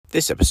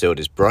This episode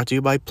is brought to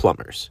you by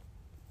Plumbers.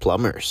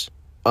 Plumbers,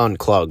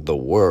 unclog the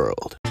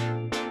world.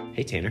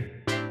 Hey, Tanner.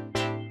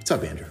 What's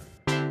up, Andrew?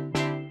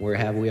 We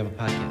have a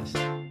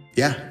podcast.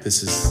 Yeah,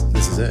 this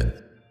is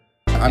it.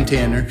 I'm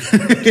Tanner.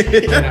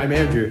 And I'm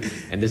Andrew.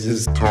 And this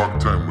is Talk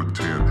Time with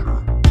Tanner.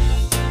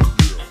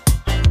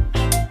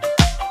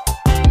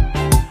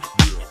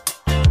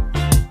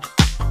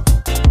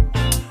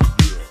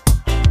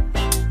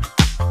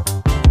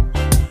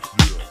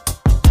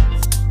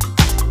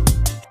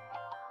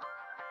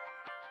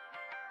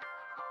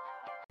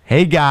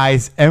 Hey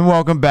guys, and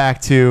welcome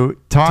back to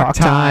Talk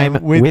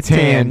Time with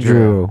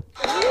Andrew.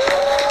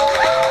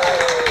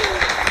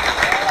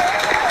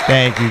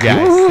 Thank you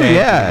guys. Woo, Thank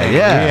yeah, you.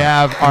 yeah. We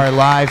have our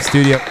live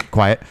studio.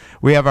 Quiet.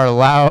 We have our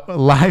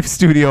live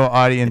studio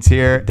audience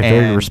here.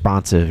 They're very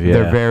responsive. Yeah.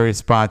 They're very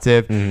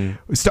responsive.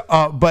 Mm-hmm. So,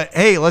 but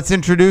hey, let's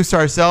introduce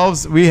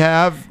ourselves. We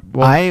have.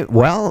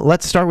 Well,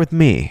 let's start with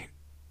me.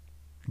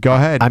 Go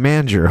ahead. I'm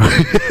Andrew. All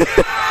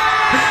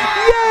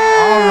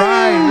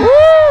right.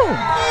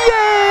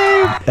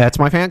 That's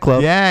my fan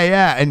club.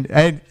 Yeah.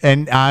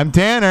 And I'm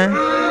Tanner.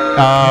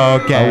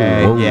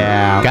 Okay. Oh,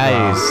 yeah.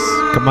 Guys,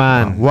 come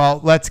on. Well,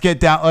 let's get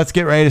down. Let's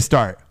get ready to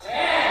start.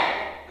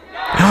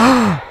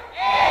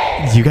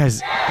 You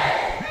guys.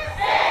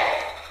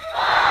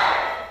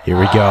 Here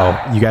we go.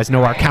 You guys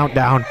know our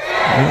countdown.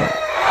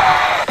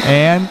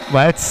 And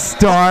let's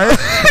start.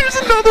 There's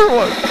another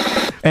one.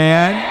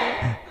 And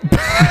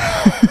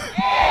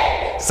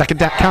Second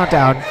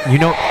countdown. You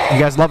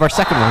guys love our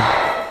second one.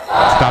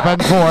 stop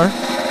at 4.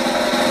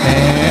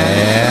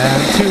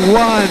 And 2,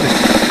 1.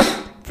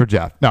 For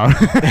Jeff. No.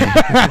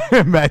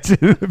 Imagine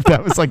if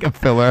that was like a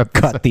filler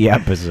episode. Cut the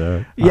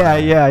episode. Yeah.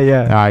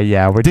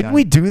 Yeah. Didn't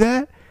we do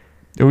that?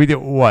 We did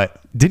what?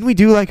 Didn't we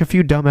do like a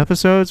few dumb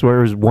episodes where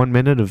it was 1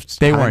 minute of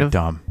They kind weren't of-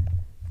 dumb.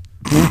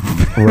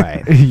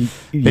 Right.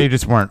 They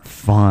just weren't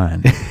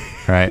fun.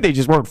 Right. They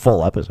just weren't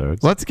full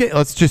episodes. Let's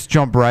just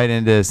jump right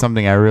into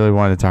something I really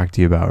want to talk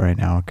to you about right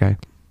now, okay?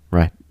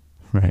 Right.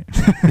 Right.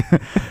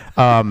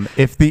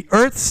 If the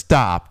Earth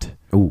stopped,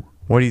 Ooh.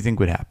 what do you think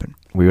would happen?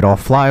 We would all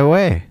fly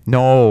away.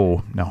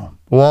 No.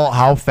 Well,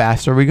 how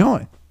fast are we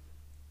going?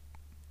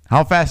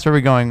 How fast are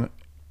we going?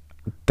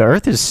 The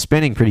Earth is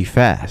spinning pretty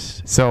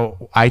fast.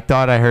 So I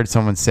thought I heard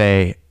someone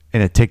say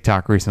in a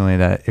TikTok recently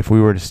that if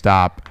we were to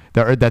stop,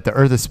 that the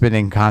Earth is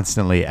spinning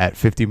constantly at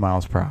 50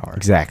 miles per hour.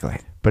 Exactly.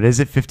 But is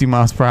it 50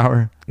 miles per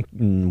hour?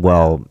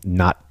 Well,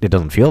 it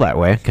doesn't feel that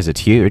way because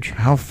it's huge.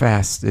 How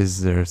fast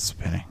is there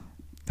spinning?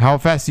 How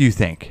fast do you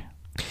think?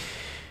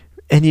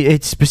 And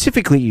it's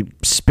specifically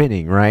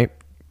spinning, right?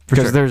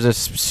 Because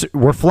sure.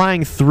 we're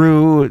flying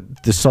through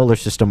the solar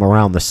system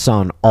around the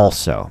sun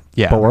also.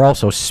 Yeah. But we're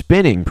also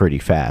spinning pretty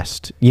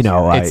fast.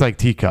 It's like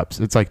teacups.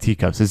 It's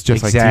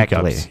just exactly.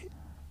 like teacups.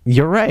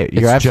 You're right. It's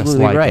You're just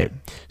absolutely like right. it.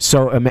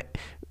 So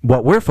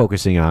what we're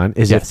focusing on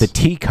is Yes. if the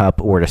teacup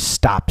were to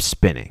stop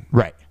spinning.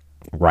 Right.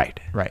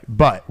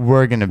 But what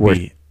are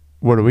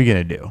we going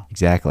to do?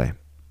 Exactly.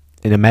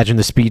 And imagine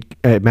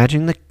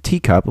the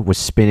teacup was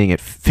spinning at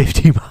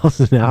 50 miles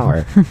an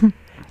hour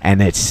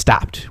and it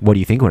stopped. What do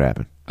you think would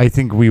happen? I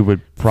think we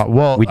would We'd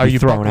are be you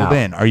thrown buckled out.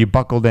 in? Are you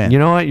buckled in? You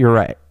know what? You're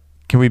right.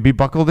 Can we be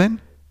buckled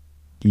in?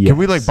 Yes. Can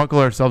we buckle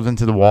ourselves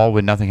into the wall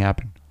when nothing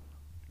happened?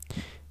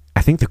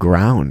 I think the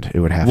ground it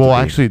would have to be. Well,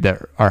 actually,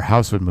 our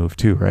house would move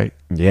too, right?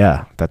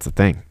 Yeah, that's the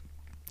thing.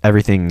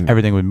 Everything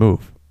would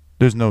move.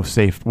 There's no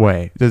safe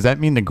way. Does that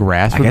mean the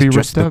grass would I be guess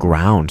ripped just the up?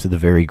 ground, the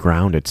very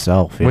ground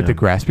itself. Would the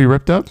grass be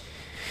ripped up?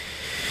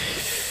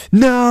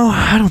 No,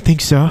 I don't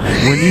think so.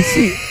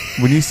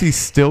 When you see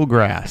still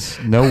grass,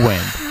 no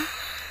wind,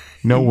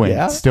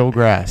 Yeah. still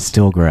grass.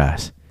 Still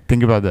grass.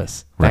 Think about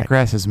this. Right. That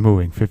grass is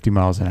moving 50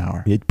 miles an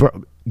hour.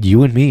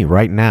 You and me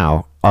right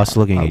now, us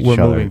looking at We're each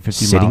other, moving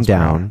 50 sitting miles per hour.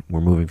 down,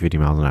 we're moving 50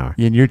 miles an hour.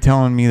 And you're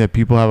telling me that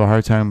people have a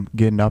hard time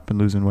getting up and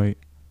losing weight?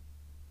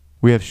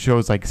 We have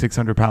shows like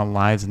 600-pound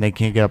lives and they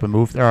can't get up and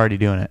move. They're already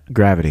doing it.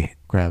 Gravity.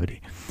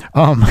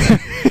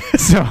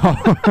 So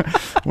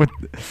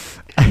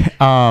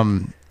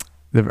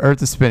the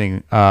Earth is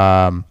spinning.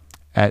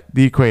 At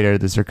the equator,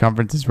 the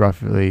circumference is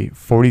roughly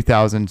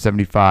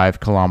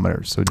 40,075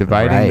 kilometers. So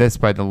dividing this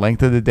by the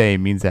length of the day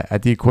means that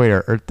at the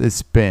equator, Earth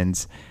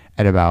spins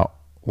at about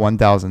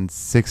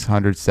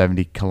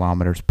 1,670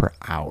 kilometers per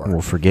hour. Well,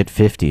 forget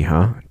 50,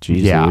 huh?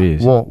 Jeez Yeah.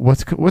 Louise. Well,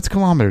 what's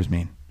kilometers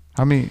mean?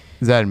 How many?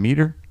 Is that a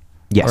meter?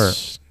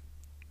 Yes.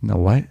 No,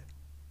 what?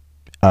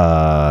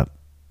 Are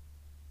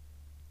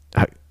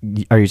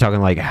you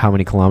talking like how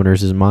many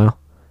kilometers is a mile?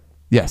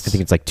 Yes. I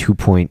think it's like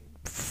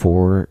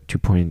 2.4, 2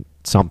 point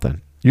something.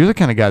 You're the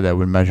kind of guy that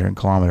would measure in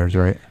kilometers,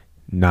 right?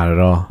 Not at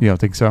all. You don't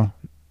think so?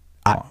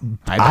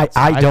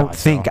 I don't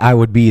think I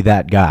would be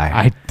that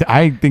guy.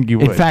 I think you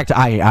would. In fact,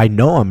 I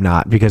know I'm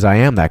not because I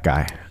am that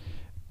guy.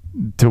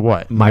 To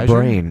what? My Measure?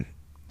 brain.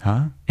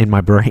 Huh? In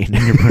my brain.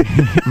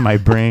 My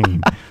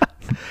brain.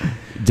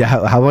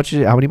 How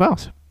many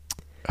miles?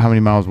 How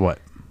many miles what?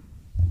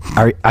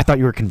 I thought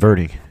you were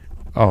converting.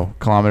 Oh,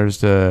 kilometers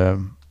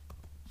to...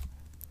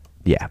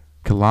 Yeah.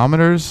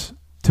 Kilometers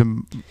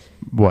to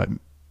what?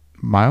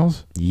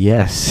 miles?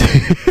 Yes.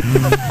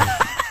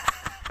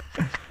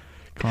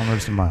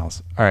 Kilometers to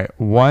miles. All right.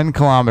 1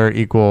 kilometer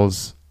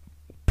equals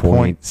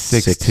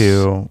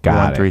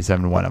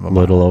 0.621371 of a mile.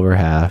 Little over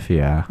half.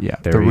 Yeah. Yeah.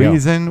 There The we go.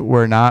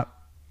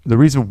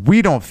 reason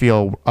we don't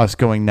feel us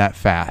going that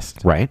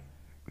fast. Right.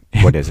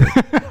 What is it?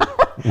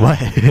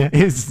 What?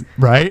 Is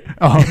right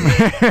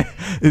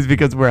is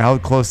because we're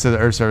held close to the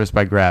Earth's surface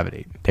by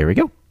gravity. There we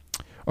go.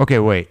 Okay,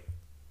 wait.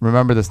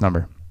 Remember this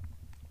number.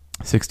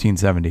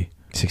 1670.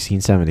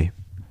 1670.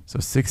 So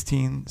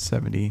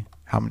 1670.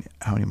 How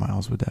many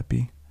miles would that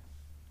be?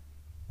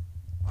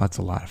 Well, that's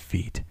a lot of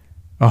feet.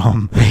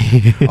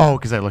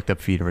 Because I looked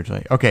up feet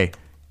originally. Okay.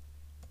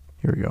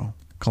 Here we go.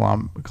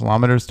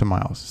 Kilometers to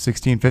miles.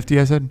 1650,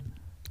 I said?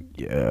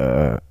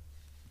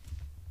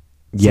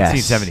 Yes.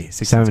 1670.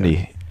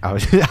 70. I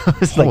was like,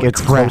 Holy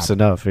it's crap. close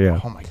enough. Yeah.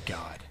 Oh, my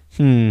God.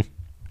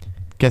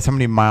 Guess how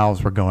many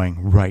miles we're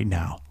going right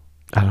now?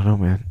 I don't know,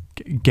 man.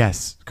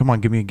 Guess. Come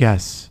on, give me a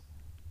guess.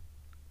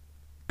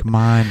 Come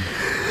on.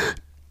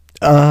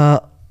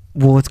 Well,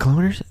 it's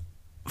kilometers.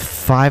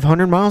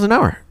 500 miles an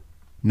hour.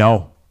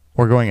 No.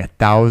 We're going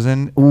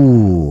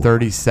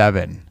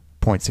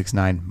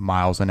 1,037.69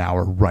 miles an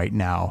hour right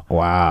now.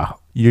 Wow.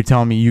 You're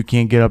telling me you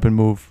can't get up and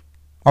move?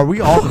 Are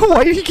we all...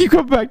 Why do you keep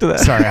coming back to that?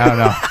 Sorry, I don't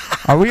know.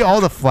 Are we all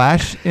the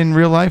Flash in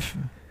real life?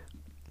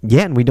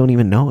 Yeah, and we don't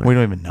even know it. We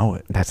don't even know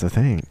it. That's the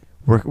thing.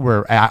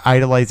 We're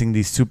idolizing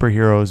these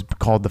superheroes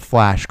called the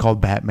Flash, called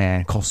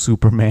Batman, called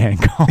Superman,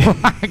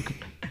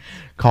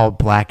 called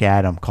Black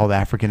Adam, called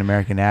African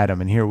American Adam,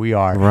 and here we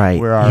are.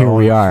 Right. We're our Here own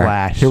we are.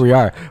 Flash. Here we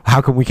are.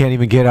 How come we can't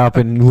even get up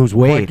and lose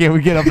Why weight? can't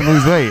we get up and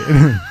lose weight?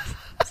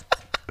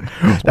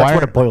 That's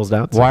what it boils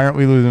down to. Why aren't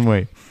we losing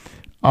weight?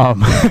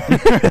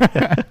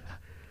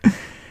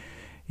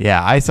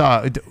 Yeah, I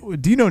saw.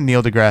 Do you know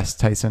Neil deGrasse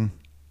Tyson?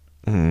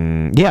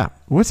 Yeah.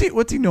 What's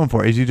he known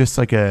for? Is he just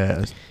like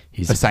a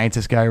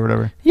scientist guy or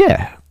whatever?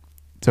 Yeah.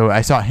 So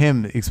I saw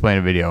him explain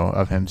a video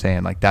of him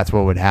saying like that's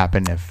what would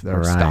happen if they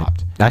were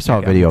stopped. I saw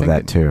a video of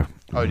that too.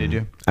 Oh, did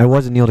you? I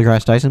wasn't Neil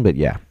deGrasse Tyson, but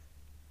yeah.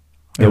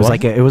 It was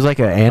like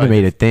an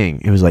animated thing.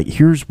 It was like,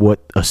 here's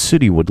what a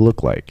city would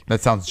look like.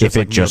 That sounds just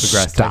if like it Neil just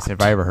deGrasse stopped. Tyson.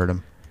 If I ever heard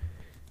him.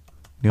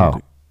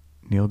 Neil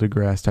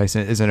deGrasse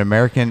Tyson is an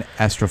American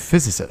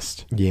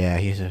astrophysicist. Yeah,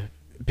 he's a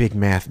big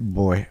math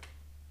boy.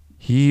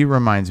 He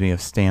reminds me of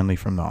Stanley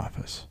from The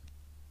Office.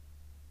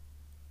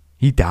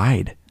 He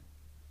died.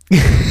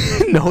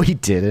 No, he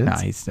didn't. Nah,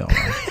 he's still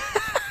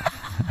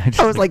alive.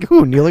 I was like,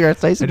 who? Neil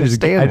deGrasse Tyson? I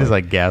just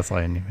like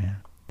gaslighting you, man.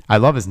 I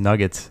love his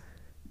nuggets.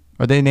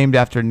 Are they named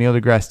after Neil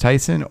deGrasse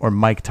Tyson or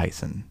Mike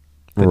Tyson?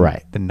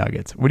 Right. The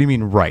nuggets. What do you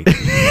mean, right?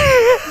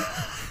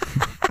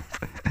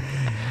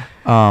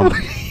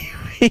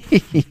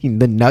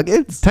 The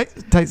Nuggets?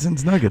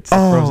 Tyson's Nuggets.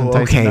 Oh, Frozen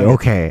Tyson okay, nuggets.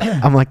 okay.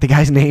 I'm like, the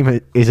guy's name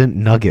isn't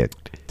Nugget.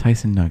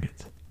 Tyson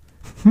Nuggets.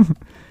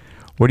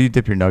 What do you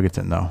dip your nuggets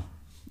in, though?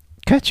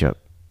 Ketchup.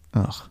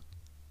 Ugh.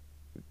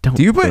 Don't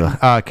Do you put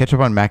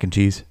ketchup on mac and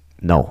cheese?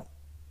 No.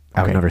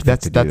 I would never think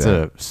that's to do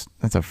that.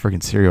 that's a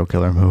freaking serial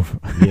killer move.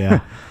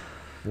 Yeah.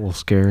 A little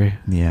scary.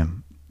 Yeah.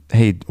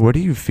 Hey, what do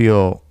you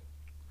feel?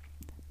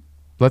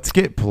 Let's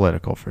get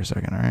political for a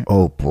second, all right?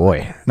 Oh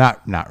boy.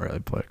 Not really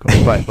political,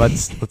 but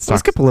let's talk.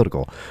 Let's get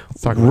political.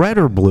 Let's talk Red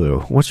or blue?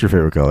 What's your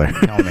favorite color?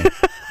 Tell me.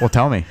 Well,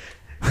 tell me.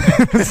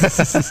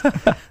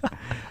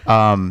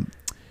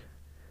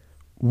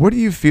 What do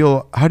you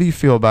feel? How do you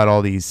feel about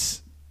all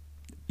these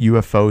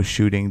UFO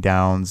shooting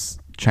downs,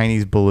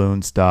 Chinese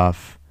balloon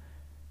stuff,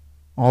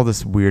 all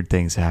this weird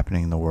things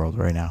happening in the world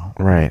right now?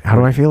 Right. How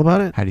do I feel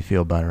about it? How do you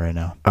feel about it right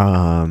now?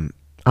 I'm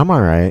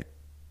all right.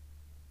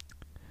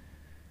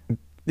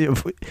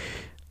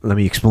 Let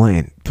me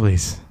explain.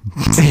 Please.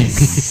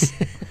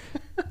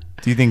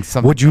 Do you think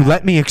something? Would you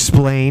let me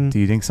explain? Do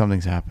you think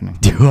something's happening?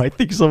 Do I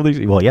think something's...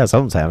 Well, yeah,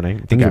 something's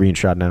happening. Things are being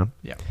shot down.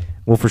 Yeah.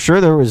 Well, for sure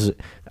there was...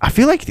 I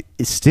feel like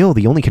it's still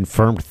the only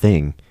confirmed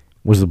thing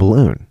was the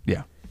balloon.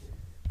 Yeah.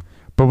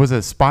 But was it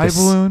a spy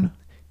balloon?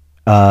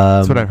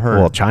 That's what I've heard.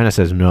 Well, China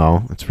says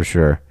no. That's for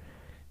sure.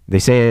 They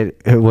say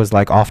it was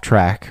like off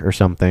track or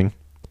something.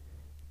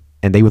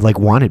 And they would like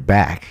want it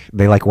back.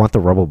 They like want the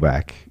rubble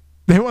back.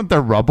 They want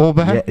their rubble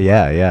back?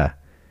 Yeah.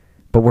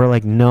 But we're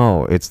like,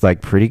 no, it's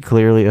like pretty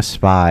clearly a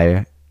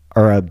spy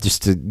or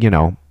just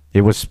a,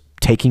 it was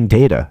taking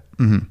data.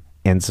 Mm-hmm.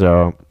 And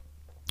so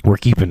we're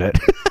keeping it.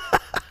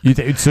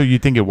 So you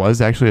think it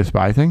was actually a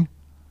spy thing?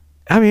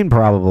 I mean,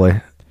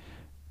 probably.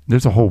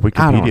 There's a whole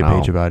I don't Wikipedia know.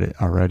 page about it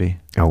already.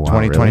 Oh, wow.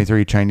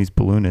 2023 Chinese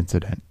balloon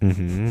incident.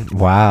 Mm-hmm.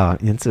 Wow.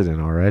 Incident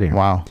already.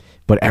 Wow.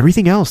 But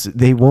everything else,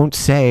 they won't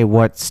say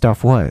what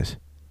stuff was.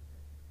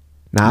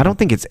 Now, I don't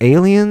think it's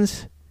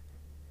aliens.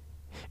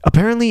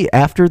 Apparently,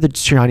 after the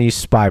Chinese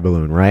spy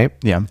balloon, right?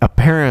 Yeah.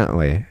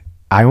 Apparently,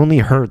 I only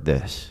heard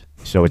this,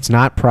 so it's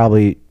not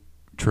probably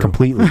True.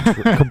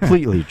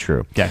 completely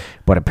true. Okay.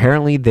 But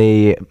apparently,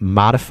 they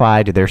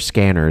modified their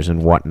scanners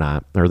and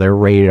whatnot, or their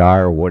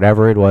radar, or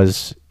whatever it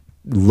was,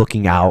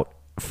 looking out,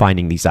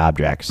 finding these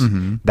objects.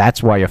 Mm-hmm.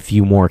 That's why a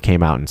few more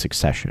came out in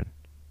succession.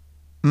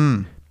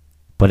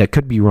 But it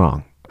could be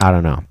wrong. I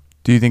don't know.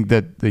 Do you think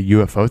that the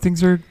UFO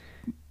things are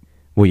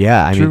Well,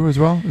 yeah. I true mean, as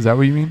well? Is that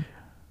what you mean?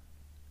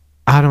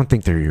 I don't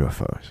think they're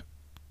UFOs.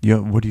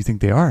 What do you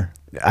think they are?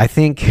 I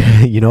think,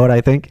 you know what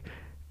I think?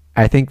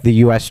 I think the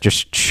U.S.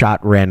 just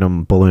shot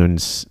random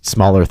balloons,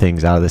 smaller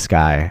things out of the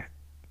sky,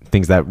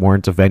 things that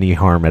weren't of any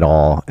harm at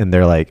all. And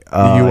they're like,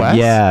 The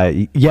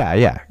US?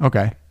 Yeah.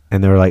 Okay.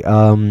 And they're like,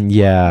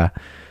 yeah,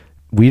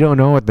 we don't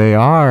know what they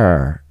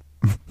are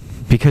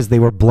because they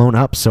were blown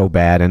up so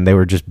bad and they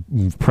were just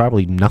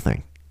probably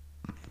nothing.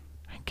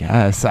 I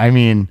guess. I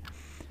mean,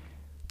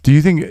 do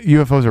you think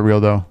UFOs are real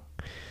though?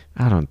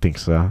 I don't think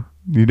so.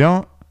 You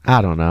don't?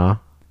 I don't know.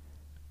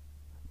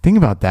 Think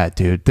about that,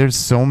 dude. There's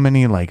so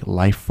many like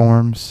life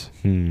forms.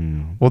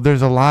 Well,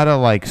 there's a lot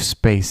of like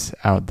space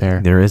out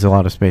there. There is a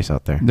lot of space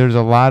out there. There's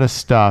a lot of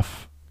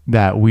stuff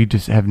that we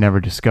just have never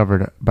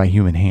discovered by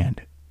human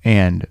hand.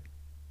 And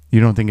you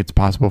don't think it's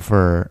possible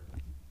for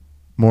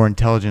more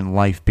intelligent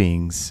life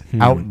beings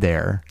out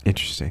there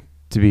Interesting.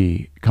 to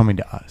be coming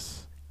to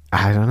us?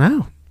 I don't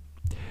know.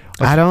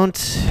 I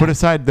don't. Put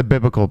aside the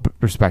biblical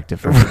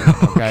perspective for a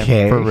minute, okay?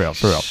 Okay. For real.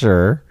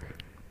 Sure.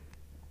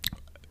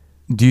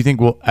 Do you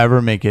think we'll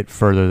ever make it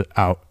further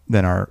out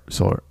than our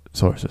solar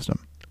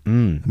system?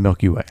 The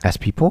Milky Way. As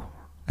people?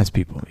 As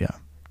people, yeah.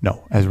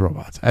 No, as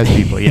robots. As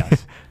people,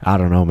 yes. I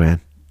don't know,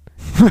 man.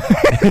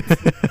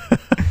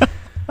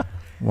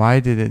 Why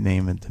did it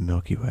name it the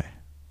Milky Way?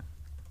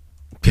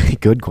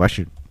 Good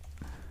question.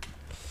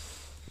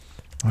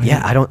 Why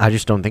Yeah, did- I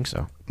just don't think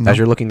so. No. As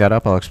you're looking that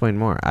up, I'll explain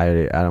more.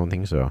 I don't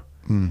think so.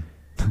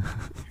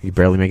 You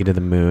barely make it to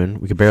the moon.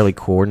 We could barely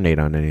coordinate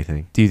on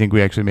anything. Do you think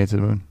we actually made it to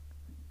the moon?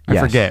 I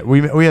Yes. forget.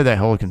 We had that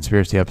whole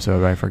conspiracy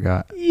episode, but I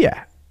forgot.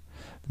 Yeah.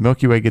 The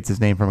Milky Way gets its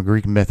name from a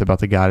Greek myth about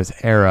the goddess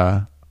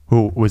Hera,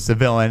 who was the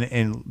villain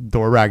in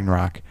Thor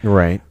Ragnarok.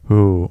 Right.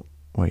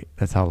 Wait,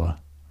 that's Hela,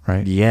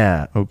 right?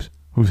 Yeah. Oops.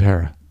 Who's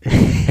Hera?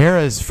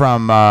 Hera's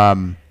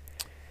from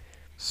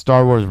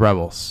Star Wars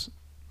Rebels.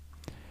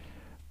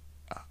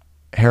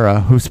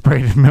 Hera, who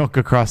sprayed milk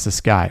across the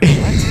sky.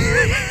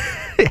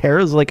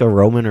 Hera's like a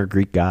Roman or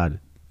Greek god.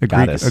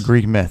 Goddess. A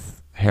Greek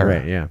myth. Hera.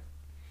 Right, yeah.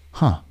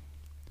 Huh.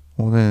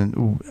 Well,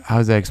 then, how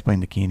does that explain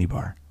the candy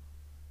bar?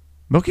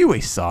 Milky Way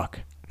suck.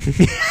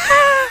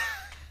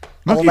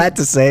 All that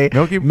to say,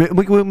 Milky Way,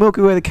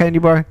 the candy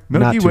bar.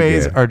 Milky not too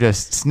Ways good. are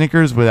just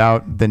Snickers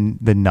without the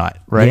nut,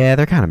 right? Yeah,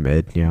 they're kind of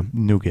mid. Yeah.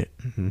 Nougat.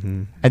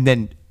 And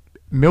then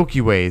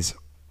Milky Ways.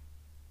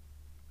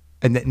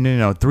 And then,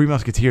 no, Three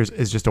Musketeers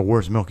is just a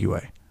worse Milky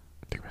Way.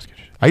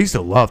 I used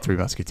to love Three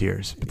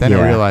Musketeers, but then I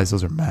Yeah. realized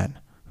those are men.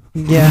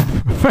 Yeah.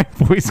 My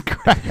voice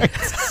cracked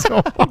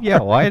so hard. Yeah.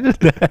 Why did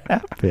that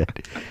happen?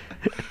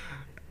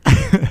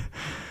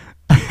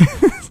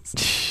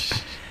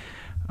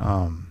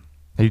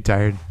 Are you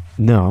tired?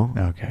 No.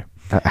 Okay.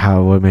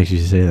 How? What makes you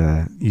say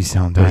that? You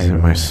sound Is tired.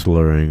 it my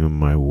slurring of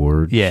my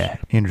words? Yeah,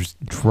 Andrew's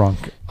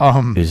drunk.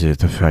 Is it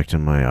the fact that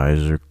my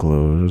eyes are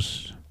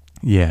closed?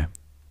 Yeah.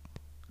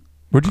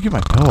 Where'd you get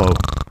my pillow?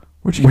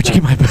 Where'd you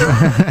get my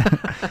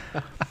pillow?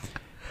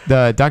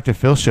 The Dr.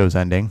 Phil show's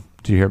ending.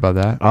 Did you hear about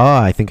that? Oh,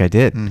 I think I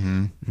did.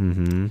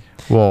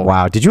 Well,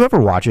 Wow. Did you ever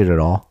watch it at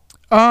all?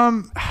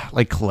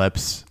 like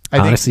clips.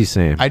 Honestly,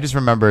 same. I just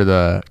remember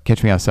the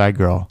Catch Me Outside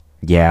girl.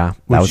 Yeah. That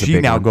Which was a she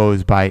big now one.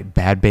 goes by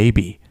Bad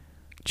Baby.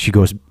 She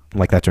goes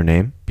like that's her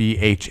name.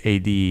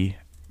 BHAD.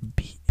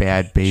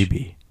 Bad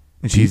Baby.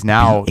 And she's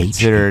now BHAD.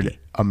 considered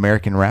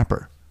American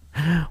rapper.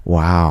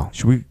 Wow.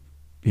 Should we?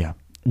 Yeah.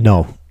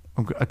 No.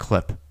 A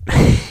clip.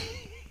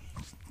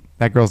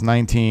 That girl's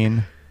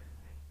 19.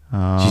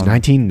 She's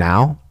 19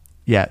 now.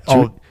 Yeah.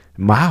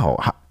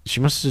 Wow. She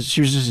was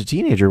just a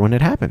teenager when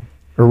it happened,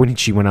 or when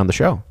she went on the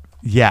show.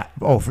 Yeah.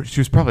 She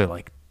was probably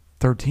like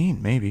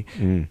 13, maybe.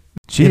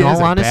 She In is all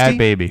a honesty, bad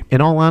baby. In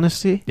all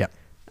honesty, Yep.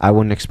 I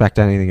wouldn't expect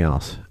anything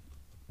else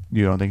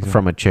You don't think so?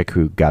 from a chick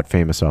who got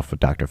famous off of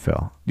Dr.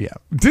 Phil. Yeah.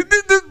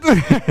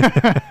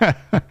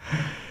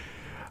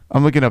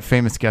 I'm looking up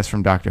famous guests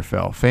from Dr.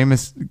 Phil.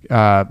 Famous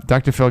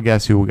Dr. Phil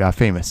guests who got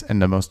famous,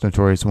 and the most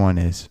notorious one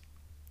is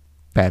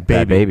Bad Baby.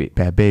 Bad Baby.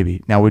 Bad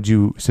Baby. Now, would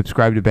you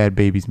subscribe to Bad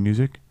Baby's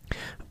music?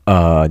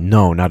 No,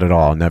 not at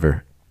all.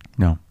 Never.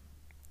 No.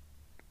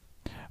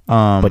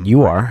 But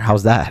you are.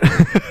 How's that?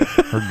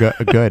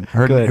 Good.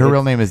 Her Good.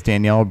 real name is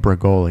Danielle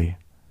Brigoli.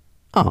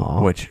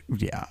 Oh. Which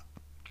yeah.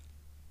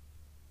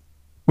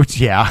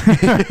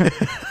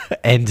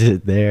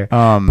 Ended there.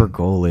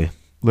 Bergoli.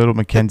 Little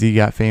Mackenzie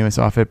got famous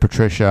off it.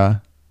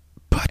 Patricia.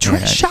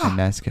 Patricia. And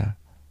Nesca.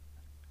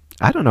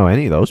 I don't know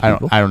any of those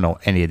people. I don't know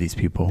any of these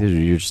people.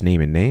 You're just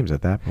naming names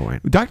at that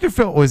point. Dr.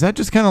 Phil, was that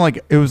just kind of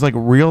like, it was like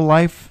real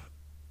life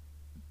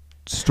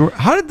story?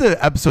 How did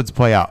the episodes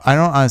play out? I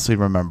don't honestly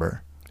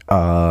remember.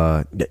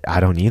 I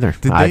don't either.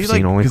 Did I've they,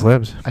 seen only 'cause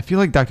clips. I feel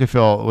like Dr.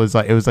 Phil was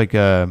like, it was like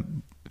a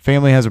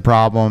family has a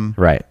problem.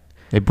 Right.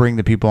 They bring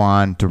the people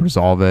on to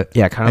resolve it.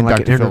 Yeah, kind of like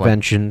Dr. an Phil,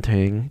 intervention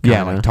thing. yeah,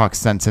 kinda. like talk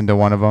sense into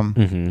one of them.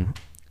 Mm-hmm.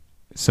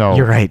 So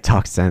You're right.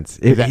 Talk sense.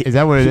 Is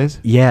that what it is?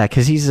 Yeah,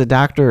 because he's a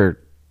doctor.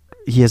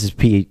 He has his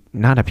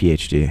not a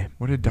PhD.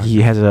 What did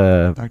He has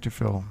a. Dr.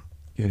 Phil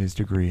get his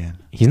degree in?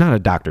 He's not a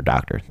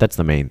doctor. That's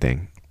the main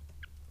thing.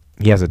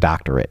 He has a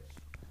doctorate.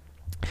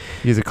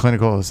 He has a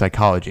clinical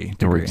psychology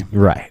degree.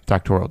 Right.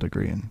 Doctoral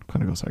degree in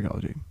clinical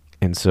psychology.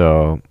 And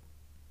so,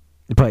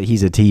 but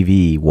he's a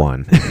TV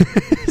one.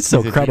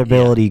 So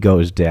credibility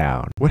goes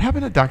down. What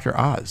happened to Dr.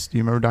 Oz? Do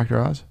you remember Dr.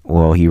 Oz?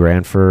 Well, he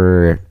ran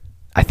for,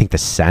 I think, the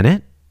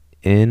Senate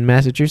in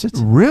Massachusetts.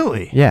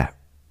 Really? Yeah.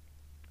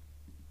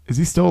 Is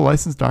he still a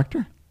licensed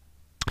doctor?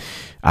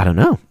 I don't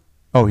know.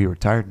 Oh, he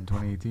retired in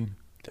 2018.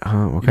 Oh,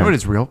 okay. You know what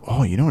his real?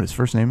 Oh, you know what his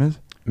first name is?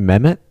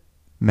 Mehmet?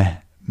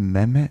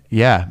 Mehmet?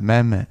 Yeah,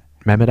 Mehmet.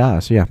 Mehmet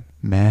Oz, yeah.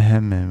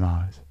 Mehmet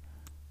Oz.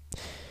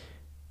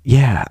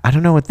 Yeah, I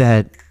don't know what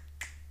that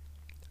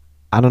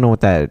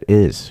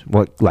is.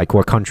 What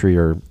country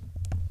or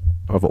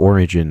of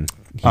origin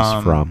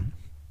he's from.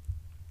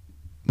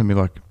 Let me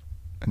look.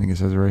 I think it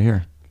says it right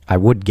here. I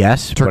would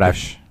guess,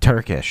 Turkish. but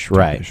Turkish,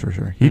 right. Turkish, for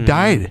sure. He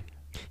died.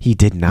 He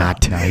did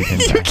not. No, he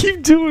didn't die. You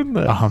keep doing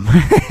that.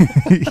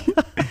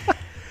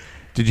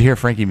 Did you hear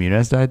Frankie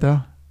Muniz died,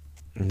 though?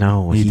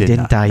 No, he did didn't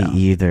not, die no.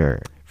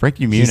 either.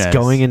 Frankie Muniz. He's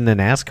going into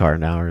NASCAR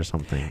now or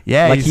something.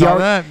 Yeah, like you saw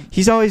that?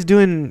 He's always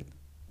doing,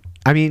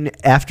 I mean,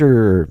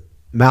 after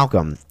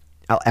Malcolm,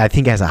 I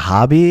think as a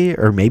hobby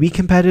or maybe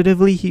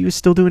competitively, he was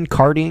still doing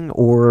karting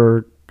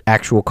or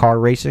actual car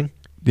racing.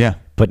 Yeah.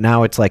 But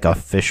now it's like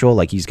official,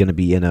 like he's going to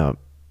be in a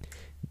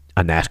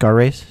NASCAR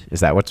race. Is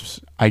that what's...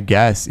 I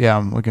guess. Yeah,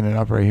 I'm looking it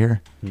up right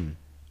here.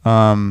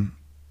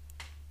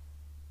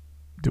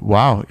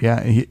 Wow.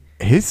 Yeah.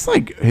 His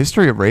like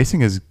history of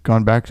racing has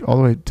gone back all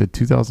the way to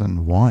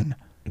 2001.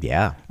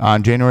 Yeah.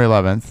 On January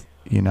 11th,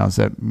 he announced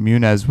that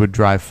Muniz would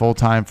drive full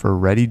time for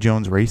Reddy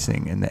Jones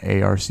Racing in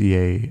the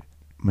ARCA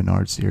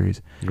Menard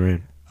Series.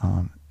 Great.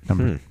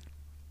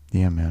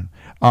 Yeah, man.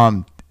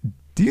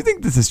 Do you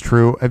think this is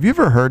true? Have you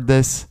ever heard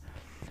this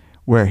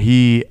where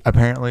he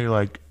apparently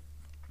like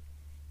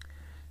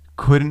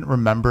couldn't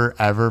remember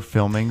ever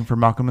filming for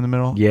Malcolm in the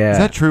Middle? Yeah. Is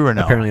that true or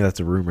no? Apparently that's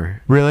a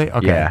rumor. Really?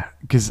 Okay. Yeah.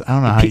 Because I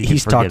don't know how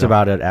He's talked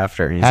about it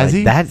after. And he's Has like,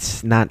 he?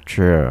 That's not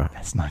true.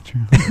 That's not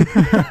true.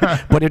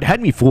 But it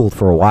had me fooled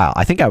for a while.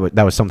 I think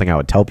that was something I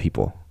would tell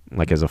people,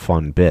 like as a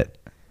fun bit.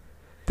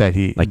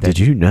 Did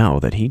you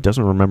know that he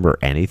doesn't remember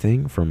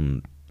anything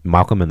from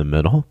Malcolm in the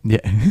Middle? Yeah.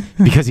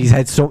 because he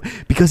had so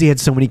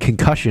many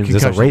concussions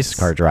as a race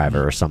car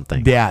driver or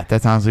something. Yeah,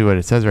 that's honestly what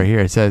it says right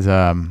here. It says,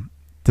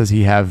 does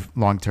he have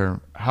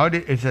long-term? How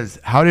did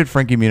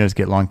Frankie Muniz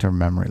get long-term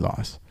memory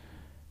loss?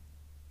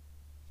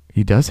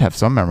 He does have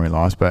some memory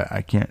loss, but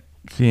I can't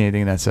see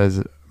anything that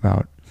says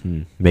about.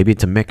 Maybe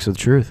it's a mix of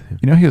truth.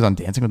 You know, he was on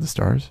Dancing with the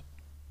Stars.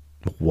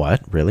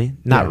 What? Really?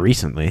 Not Yeah.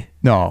 recently.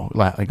 No,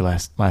 like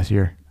last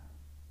year.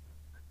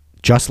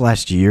 Just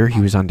last year,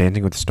 he was on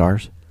Dancing with the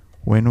Stars.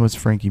 When was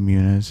Frankie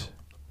Muniz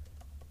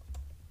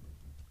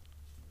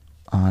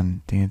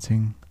on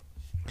Dancing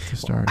with the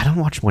Stars? I don't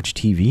watch much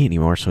TV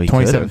anymore, so he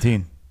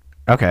 2017. could've.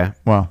 Okay.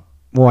 Well,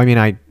 I mean,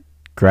 I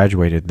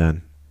graduated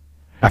then.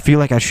 I feel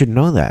like I should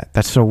know that.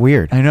 That's so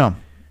weird. I know.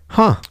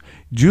 Huh.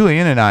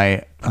 Julian and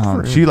I,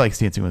 she likes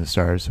Dancing with the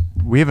Stars.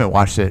 We haven't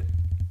watched it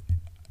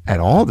at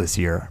all this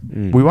year.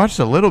 We watched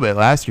a little bit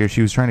last year.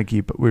 We were trying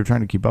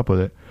to keep up with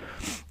it.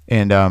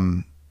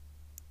 And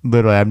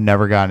literally, I've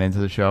never gotten into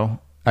the show.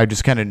 I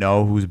just kind of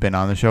know who's been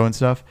on the show and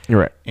stuff.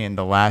 You're right. And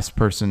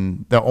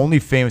the only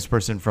famous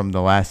person from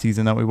the last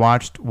season that we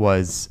watched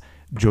was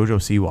JoJo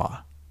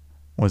Siwa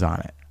was on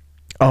it.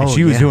 Oh, and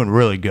she was doing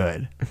really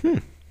good.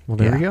 Well,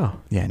 there we go.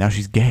 Yeah, now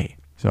she's gay.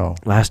 So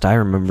Last I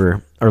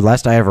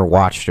ever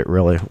watched it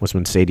really was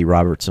when Sadie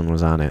Robertson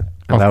was on it.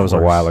 And Of that was a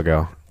course. while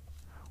ago.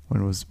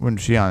 when was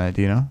she on it?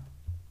 Do you know?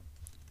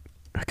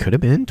 It could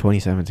have been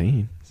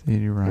 2017.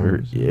 Sadie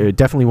Roberts. It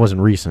definitely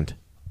wasn't recent.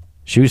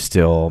 She was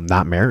still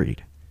not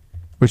married.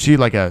 Was she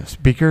like a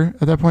speaker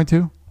at that point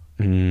too?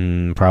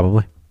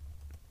 Probably.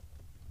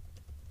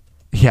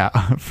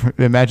 Yeah.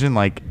 Imagine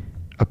like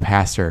a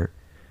pastor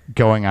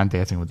going on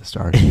Dancing with the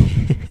Stars.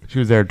 She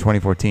was there in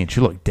 2014.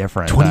 She looked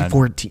different.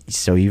 2014.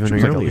 So even She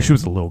was, earlier. she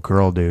was a little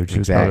girl, dude. She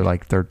was probably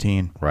like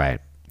 13. Right.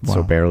 Wow.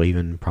 So barely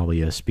even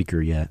probably a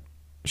speaker yet.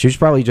 She was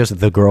probably just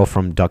the girl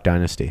from Duck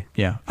Dynasty.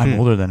 Yeah. I'm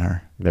older than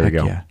her. There you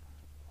go. Yeah.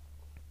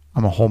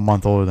 I'm a whole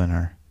month older than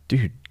her.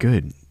 Dude,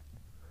 good.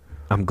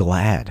 I'm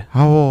glad.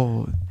 How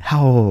old?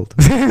 How old?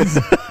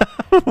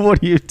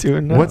 What are you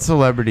doing now? What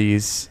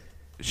celebrities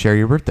share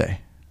your birthday?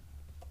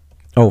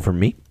 Oh, for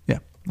me? Yeah.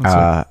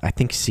 I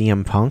think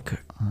CM Punk.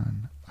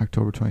 On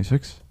October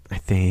 26th. I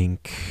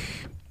think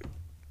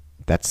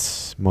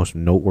that's most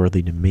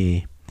noteworthy to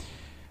me.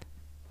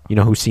 You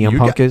know who CM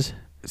Punk is?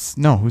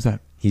 No, who's that?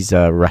 He's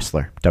a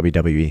wrestler,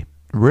 WWE.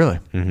 Really?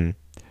 Mm-hmm.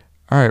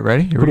 All right,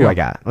 ready? Here Who we do go. I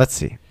got? Let's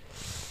see.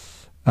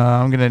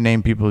 I'm going to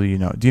name people you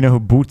know. Do you know who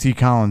Bootsy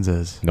Collins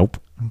is? Nope.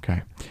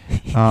 Okay.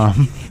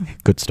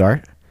 Good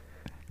start.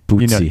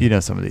 Bootsy. You know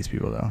some of these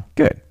people, though.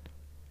 Good.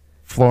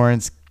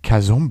 Florence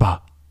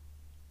Kazumba.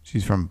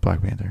 She's from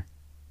Black Panther.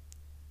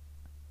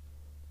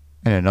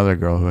 And another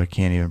girl who I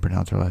can't even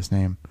pronounce her last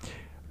name.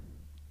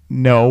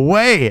 No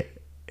way.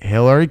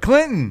 Hillary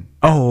Clinton.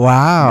 Oh,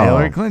 wow.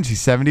 Hillary Clinton.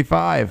 She's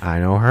 75. I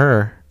know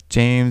her.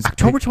 James.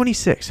 October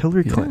 26th,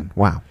 Hillary Clinton.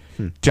 Wow.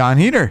 John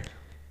Heater.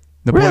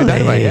 Napoleon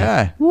Dynamite,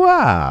 yeah.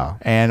 Wow.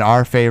 And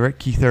our favorite,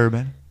 Keith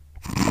Urban.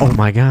 Oh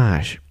my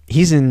gosh.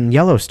 He's in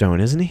Yellowstone,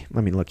 isn't he?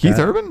 Let me look. Keith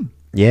Urban?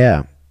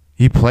 Yeah.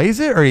 He plays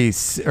it or he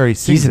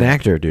sings He's an it?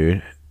 actor,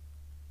 dude.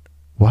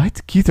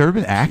 What? Keith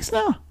Urban acts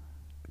now?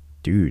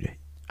 Dude,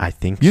 I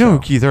think You so. know who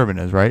Keith Urban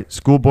is, right?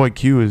 Schoolboy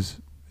Q is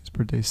his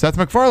birthday. Seth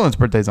MacFarlane's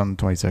birthday's on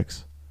the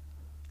 26th.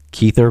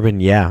 Keith Urban,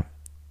 yeah.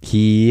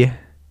 Wait,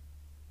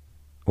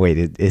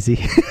 is he?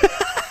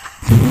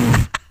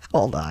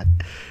 Hold on.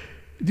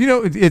 You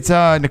know, it's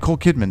Nicole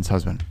Kidman's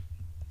husband.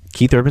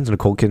 Keith Urban's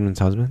Nicole Kidman's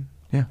husband?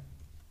 Yeah.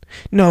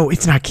 No,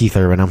 it's not Keith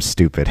Urban. I'm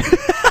stupid.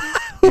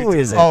 Who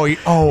is it?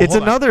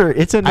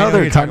 It's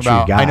another country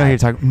guy. I know who you're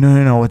talking.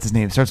 No. What's his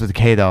name? It starts with a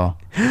K though.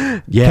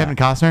 Yeah. Kevin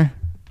Costner.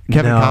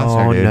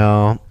 Costner. Dude.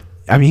 No.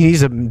 I mean, he's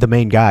the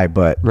main guy,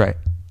 but Right.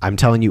 I'm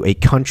telling you, a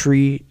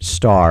country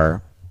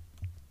star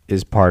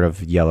is part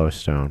of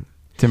Yellowstone.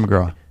 Tim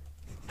McGraw.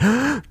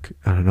 I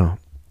don't know.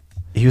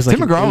 He was like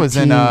Tim McGraw was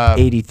in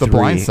The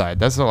Blind Side.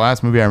 That's the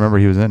last movie I remember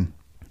he was in.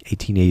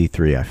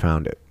 1883. I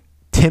found it.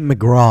 Tim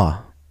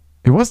McGraw.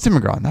 It was Tim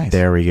McGraw. Nice.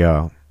 There we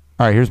go.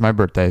 All right, here's my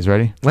birthdays.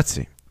 Ready? Let's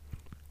see.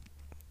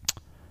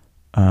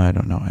 I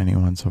don't know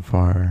anyone so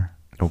far.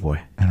 Oh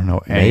boy. I don't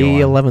know May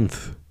anyone.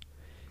 11th.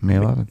 May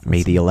 11th.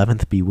 May the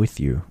 11th be with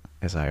you,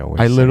 as I always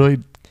say. I literally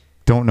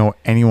don't know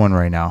anyone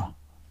right now.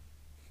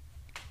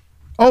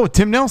 Oh,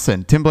 Tim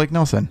Nelson. Tim Blake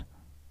Nelson.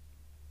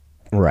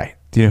 Right.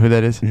 Do you know who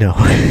that is? No.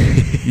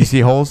 You see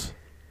holes?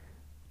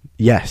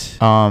 Yes.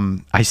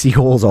 I see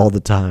holes all the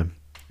time.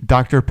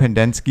 Dr.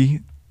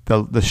 Pendensky,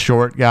 the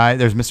short guy.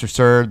 There's Mr.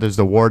 Sir, there's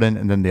the warden,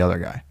 and then the other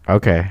guy.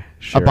 Okay.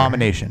 Sure.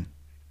 Abomination.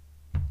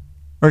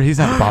 Or he's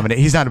not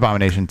Abomination. He's not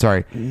Abomination.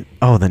 Sorry.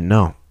 Oh, then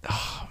no.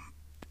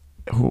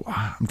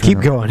 Keep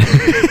going.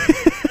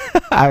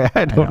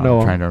 I don't know.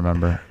 I'm trying to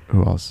remember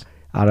who else.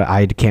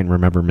 I can't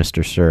remember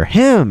Mr. Sir.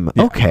 Him.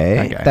 Yeah, okay.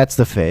 that guy. That's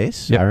the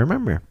face. Yep. I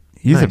remember.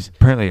 He's Nice.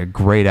 apparently a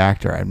great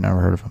actor. I've never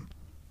heard of him.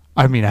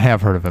 I mean, I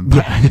have heard of him.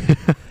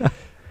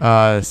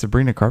 But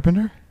Sabrina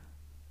Carpenter?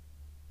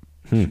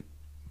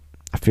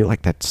 I feel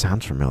like that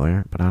sounds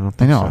familiar, but I don't I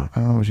think know. so. I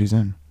don't know what she's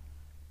in.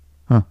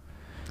 Huh.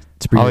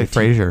 Sabrina Ollie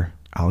Frazier.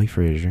 Ollie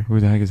Frazier. Who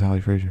the heck is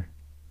Ollie Frazier?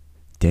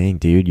 Dang,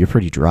 dude, you're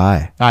pretty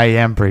dry. I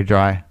am pretty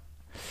dry.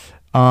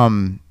 Oh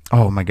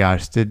my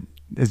gosh.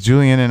 Has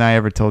Julian and I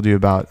ever told you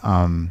about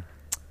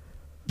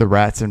the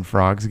Rats and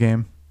Frogs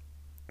game?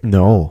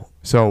 No.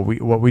 So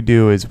what we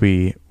do is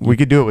we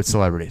could do it with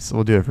celebrities. So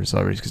we'll do it for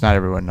celebrities because not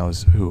everyone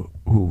knows who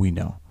we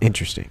know.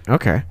 Interesting.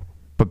 Okay.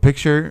 But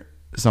picture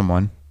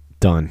someone,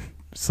 Done.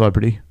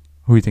 celebrity.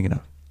 Who are you thinking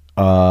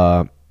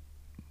of?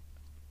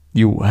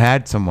 You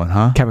had someone,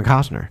 huh? Kevin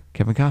Costner.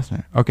 Kevin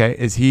Costner. Okay.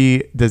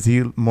 Does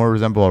he more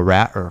resemble a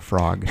rat or a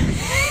frog?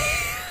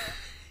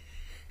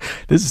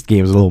 This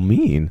game's a little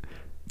mean.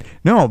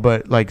 No,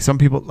 but like some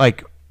people,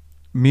 like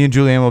me and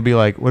Julianne will be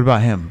like, "What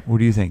about him? What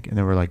do you think?" And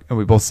then we're like, and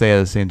we both say at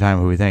the same time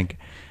who we think.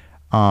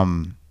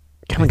 Kevin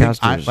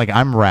Costner's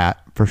I'm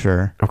rat for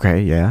sure.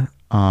 okay. Yeah.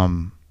 I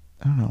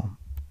don't know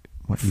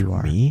what you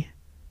are. Me?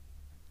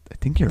 I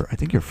think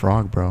you're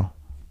frog, bro.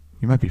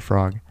 You might be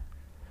frog.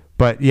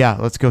 But yeah,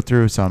 let's go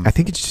through some. I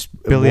think it's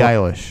just Billie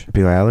Eilish.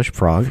 Billie Eilish.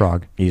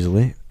 Frog.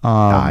 Easily.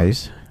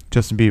 Eyes.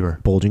 Justin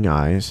Bieber. Bulging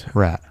eyes.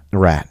 Rat.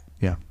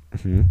 Yeah.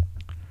 Mm-hmm.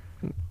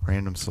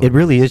 Random It celebrity.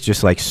 really is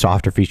just like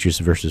softer features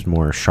versus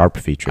more sharp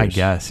features. I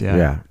guess, yeah.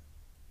 Yeah.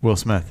 Will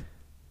Smith.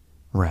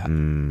 Rat.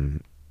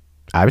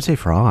 I would say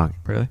frog.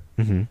 Really?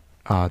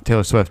 Mm-hmm.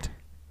 Taylor Swift.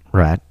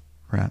 Rat.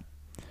 Rat.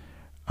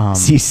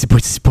 See,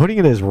 putting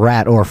it as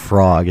rat or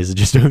frog is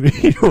just a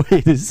mean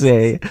way to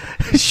say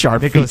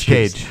sharp Nicolas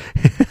features.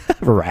 Cage.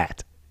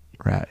 Rat.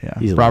 Rat, yeah.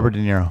 He's a Robert De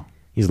Niro.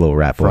 He's a little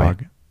rat boy.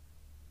 Frog.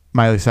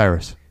 Miley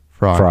Cyrus.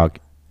 Frog.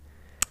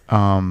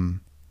 Paul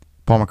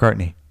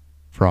McCartney.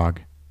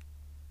 Frog.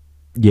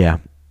 Yeah.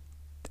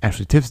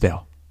 Ashley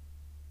Tisdale.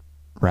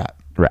 Rat.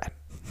 Rat.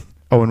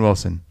 Owen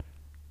Wilson.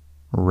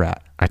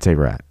 Rat. I'd say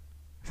rat.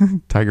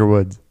 Tiger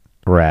Woods.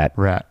 Rat.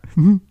 Rat.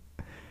 Ben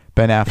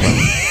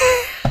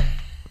Affleck.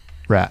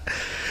 Rat.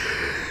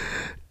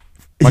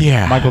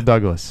 Yeah. Michael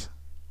Douglas.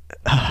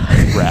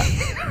 Rat.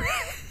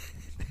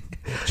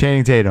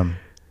 Channing Tatum.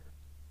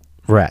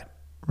 Rat.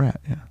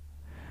 Rat,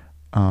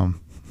 yeah.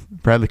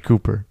 Bradley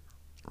Cooper.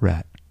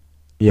 Rat.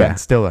 Yeah. Ben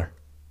Stiller.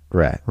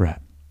 Rat.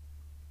 Rat.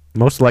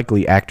 Most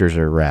likely actors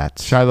are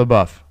rats. Shia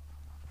LaBeouf.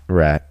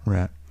 Rat.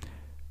 Rat.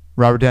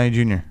 Robert Downey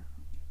Jr.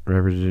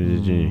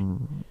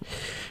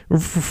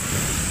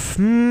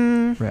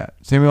 Rat.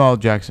 Samuel L.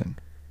 Jackson.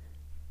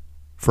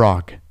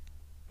 Frog.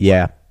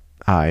 Yeah.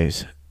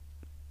 Eyes.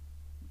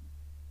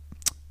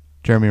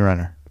 Jeremy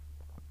Renner.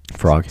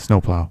 Frog.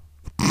 Snowplow.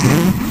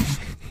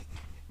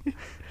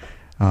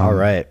 All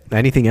right.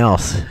 Anything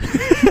else?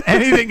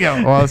 Anything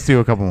else? Well, let's do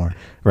a couple more.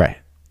 Right.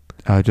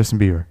 Justin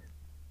Bieber.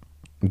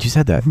 You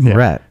said that. Yeah.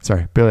 Rat.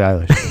 Sorry. Billie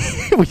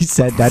Eilish. We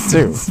said that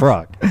too.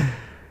 Frog.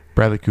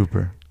 Bradley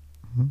Cooper.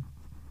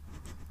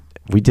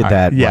 We did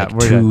that yeah, like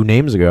we're 2 good.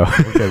 names ago.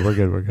 We're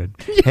good.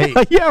 Yeah, Hey,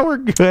 yeah, we're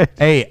good.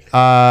 hey,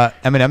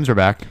 M&M's are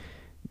back.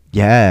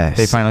 Yes.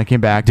 They finally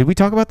came back. Did we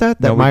talk about that?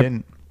 No, That we my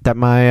didn't. that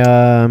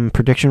my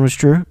prediction was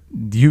true?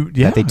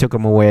 That they took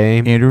him away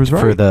Andrew was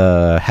right. for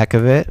the heck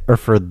of it, or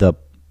for the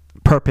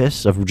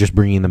purpose of just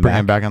bringing them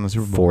back on the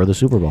Super Bowl. For the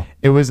Super Bowl.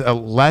 It was a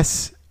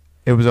less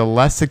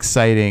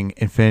exciting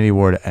Infinity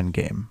War to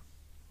Endgame.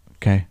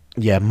 Okay.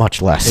 Yeah,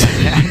 much less.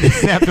 They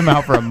snapped him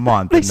out for a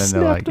month, and then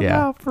they're like,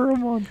 "Yeah." for a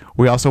month.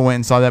 We also went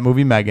and saw that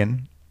movie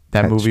Megan.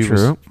 That movie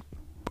was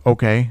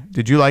okay.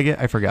 Did you like it?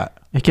 I forgot.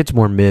 It gets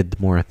more mid the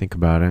more I think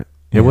about it.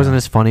 It wasn't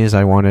as funny as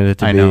I wanted it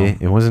to be. Know.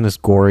 It wasn't as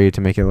gory to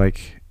make it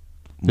like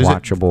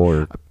watchable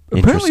or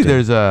apparently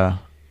there's a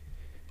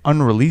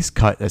unreleased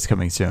cut that's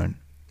coming soon.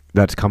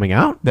 That's coming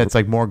out? That's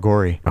like more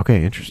gory.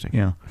 Okay, interesting.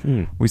 Yeah.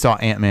 We saw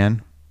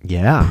Ant-Man.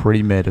 Yeah.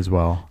 Pretty mid as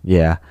well.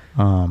 Yeah.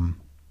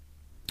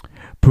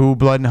 Pooh,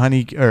 Blood and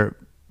Honey, or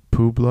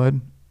Pooh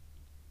Blood?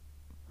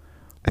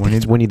 I think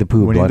it's Winnie the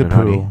Pooh, Blood and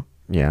Honey.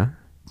 Yeah.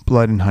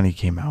 Blood and Honey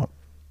came out.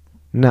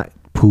 Not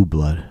Pooh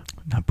Blood.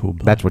 Not Pooh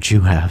Blood. That's what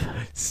you have.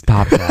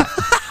 Stop that.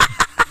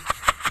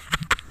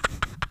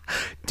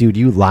 Dude,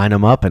 you line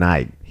them up and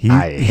I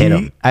hit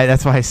him.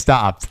 That's why I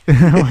stopped.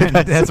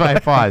 That's why I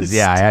paused.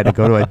 Yeah, I had to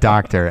go to a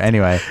doctor.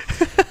 Anyway,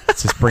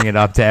 let's just bring it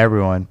up to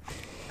everyone.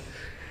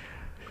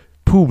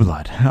 Pooh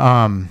Blood.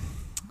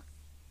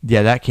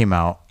 Yeah, that came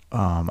out.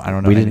 I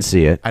don't know. We didn't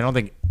see it. I don't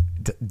think.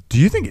 Do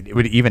you think it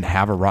would even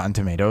have a Rotten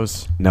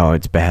Tomatoes? No,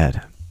 it's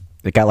bad.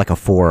 It got like a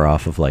 4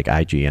 off of like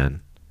IGN.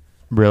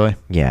 Really?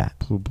 Yeah.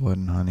 Blue Blood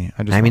and Honey.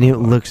 I mean, it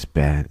looks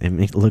bad. I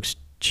mean, it looks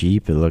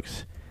cheap. It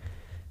looks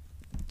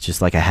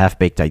just like a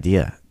half-baked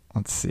idea.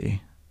 Let's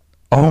see.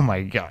 Oh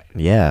my god.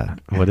 Yeah.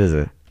 What is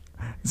it?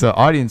 So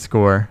audience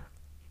score,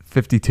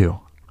 52.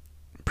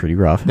 Pretty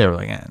rough. They were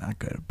like, not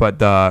good. But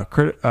the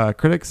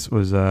critics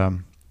was,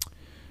 you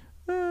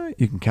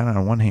can count it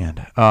on one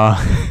hand.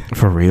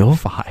 For real?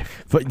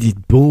 5.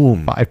 But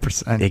boom.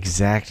 5%.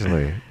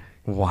 Exactly.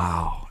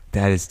 Wow.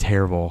 That is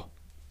terrible.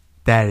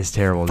 That is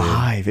terrible, dude.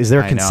 5. Is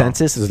there a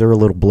consensus? Is there a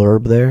little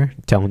blurb there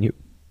telling you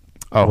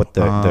what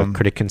the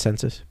critic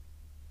consensus?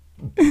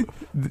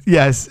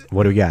 Yes.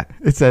 What do we got?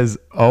 It says,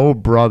 "Oh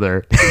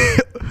brother."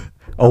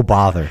 Oh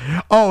bother.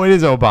 Oh, it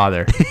is "Oh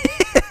bother."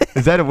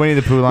 Is that a Winnie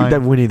the Pooh line?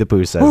 That Winnie the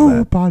Pooh says oh,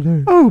 that.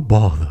 Bother. Oh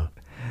bother.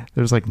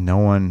 There's like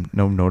no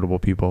notable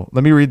people.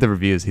 Let me read the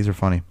reviews. These are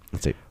funny.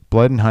 Let's see.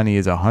 Blood and Honey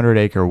is a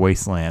 100-acre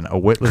wasteland, a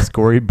witless,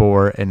 gory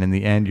bore, and in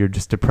the end, you're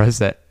just depressed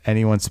that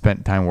anyone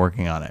spent time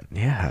working on it.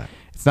 Yeah.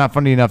 It's not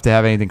funny enough to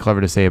have anything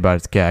clever to say about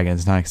its gag, and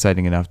it's not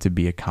exciting enough to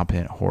be a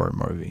competent horror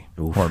movie.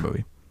 Oof.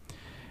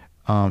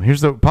 Here's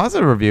the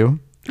positive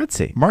review. Let's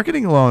see.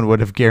 Marketing alone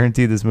would have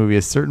guaranteed this movie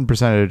a certain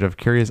percentage of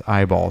curious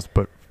eyeballs,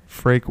 but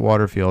Frank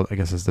Waterfield, I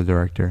guess is the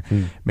director,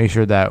 made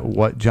sure that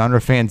what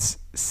genre fans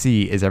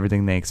see is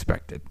everything they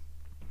expected.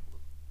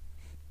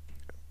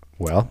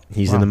 Well,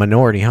 he's in the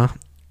minority, huh?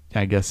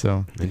 I guess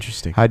so.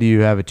 Interesting. How do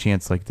you have a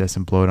chance like this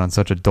and blow it on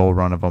such a dull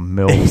run of a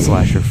mill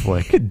slasher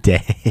flick?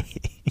 Dang.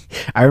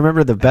 I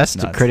remember the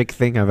best critic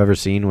thing I've ever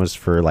seen was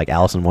for like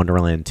Alice in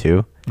Wonderland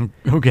 2.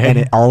 Okay.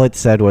 And all it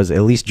said was,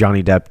 at least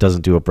Johnny Depp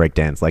doesn't do a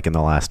breakdance like in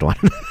the last one.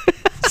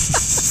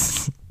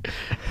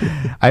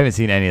 I haven't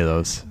seen any of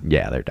those.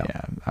 Yeah, they're dumb.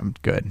 Yeah, I'm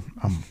good.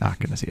 I'm not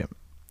going to see it.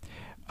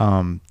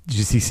 Did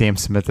you see Sam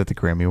Smith at the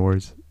Grammy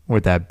Awards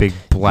with that big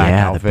black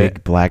outfit? The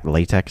big black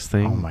latex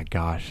thing. Oh my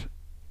gosh.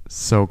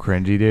 So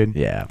cringy, dude.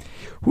 Yeah.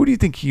 Who do you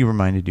think he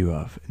reminded you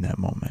of in that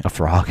moment? A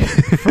frog.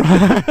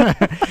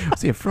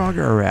 Was he a frog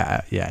or a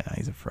rat? Yeah, no,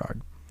 he's a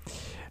frog.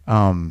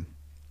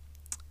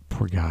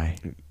 Poor guy.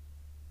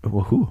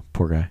 Well, who?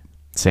 Poor guy.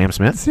 Sam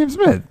Smith? Sam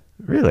Smith.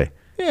 Really?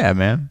 Yeah,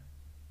 man.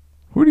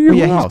 Who do you?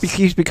 Yeah,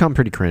 he's become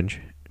pretty cringe.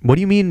 What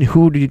do you mean?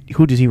 Who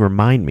does he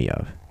remind me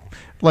of?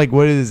 Like,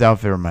 what does his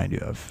outfit remind you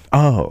of?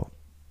 Oh,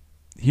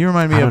 he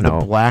reminded me of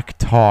the black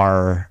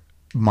tar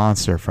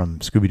monster from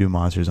Scooby-Doo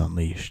Monsters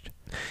Unleashed.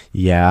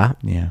 Yeah.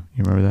 Yeah.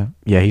 You remember that?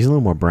 Yeah, he's a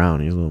little more brown.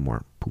 He's a little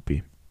more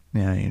poopy.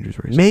 Yeah, Andrew's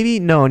racist. Maybe.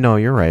 No,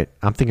 you're right.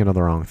 I'm thinking of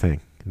the wrong thing.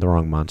 The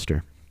wrong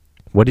monster.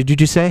 What did you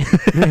just say?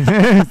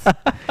 Yeah,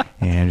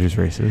 Andrew's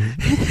racist.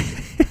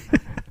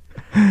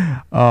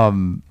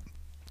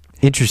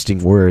 Interesting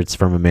words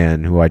from a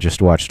man who I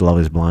just watched Love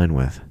Is Blind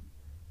with.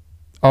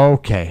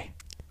 Okay.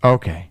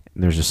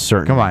 There's a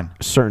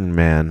certain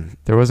man.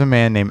 There was a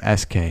man named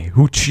SK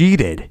who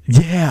cheated.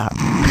 Yeah.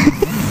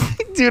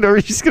 Dude, are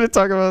we just going to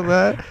talk about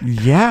that?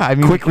 Yeah. I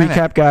mean, quick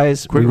recap,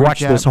 guys. We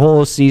watched this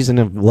whole season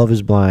of Love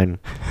Is Blind.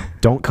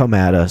 Don't come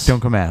at us.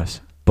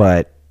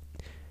 But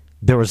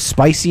there was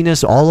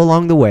spiciness all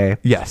along the way.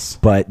 Yes.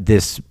 But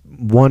this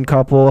one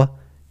couple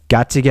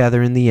got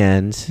together in the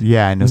end.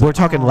 Yeah. And we're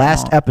talking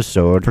last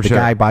episode. The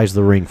guy buys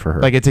the ring for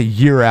her. Like, it's a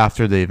year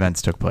after the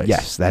events took place.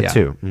 Yes, that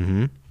too.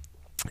 Mm-hmm.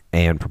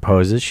 And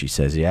proposes. She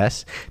says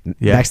yes.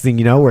 Next thing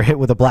you know, we're hit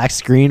with a black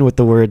screen with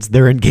the words,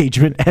 their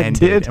engagement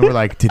ended. And we're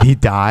like, did he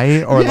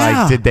die? Or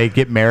like, did they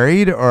get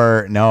married?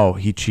 Or no,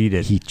 he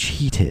cheated. He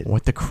cheated.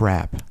 What the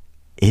crap?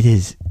 It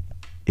is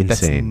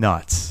insane. That's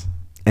nuts.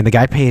 And the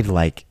guy paid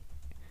like,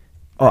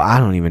 I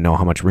don't even know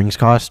how much rings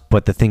cost,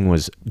 but the thing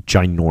was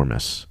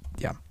ginormous.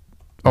 Yeah.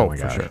 Oh my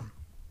for God. Sure.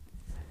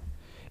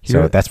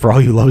 So that's for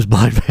all you Love Is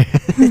Blind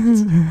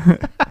fans.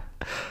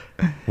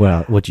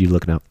 Well, what you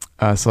looking up?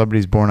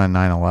 Celebrities born on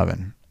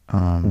 9/11.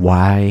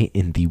 Why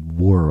in the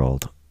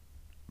world?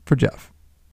 For Jeff.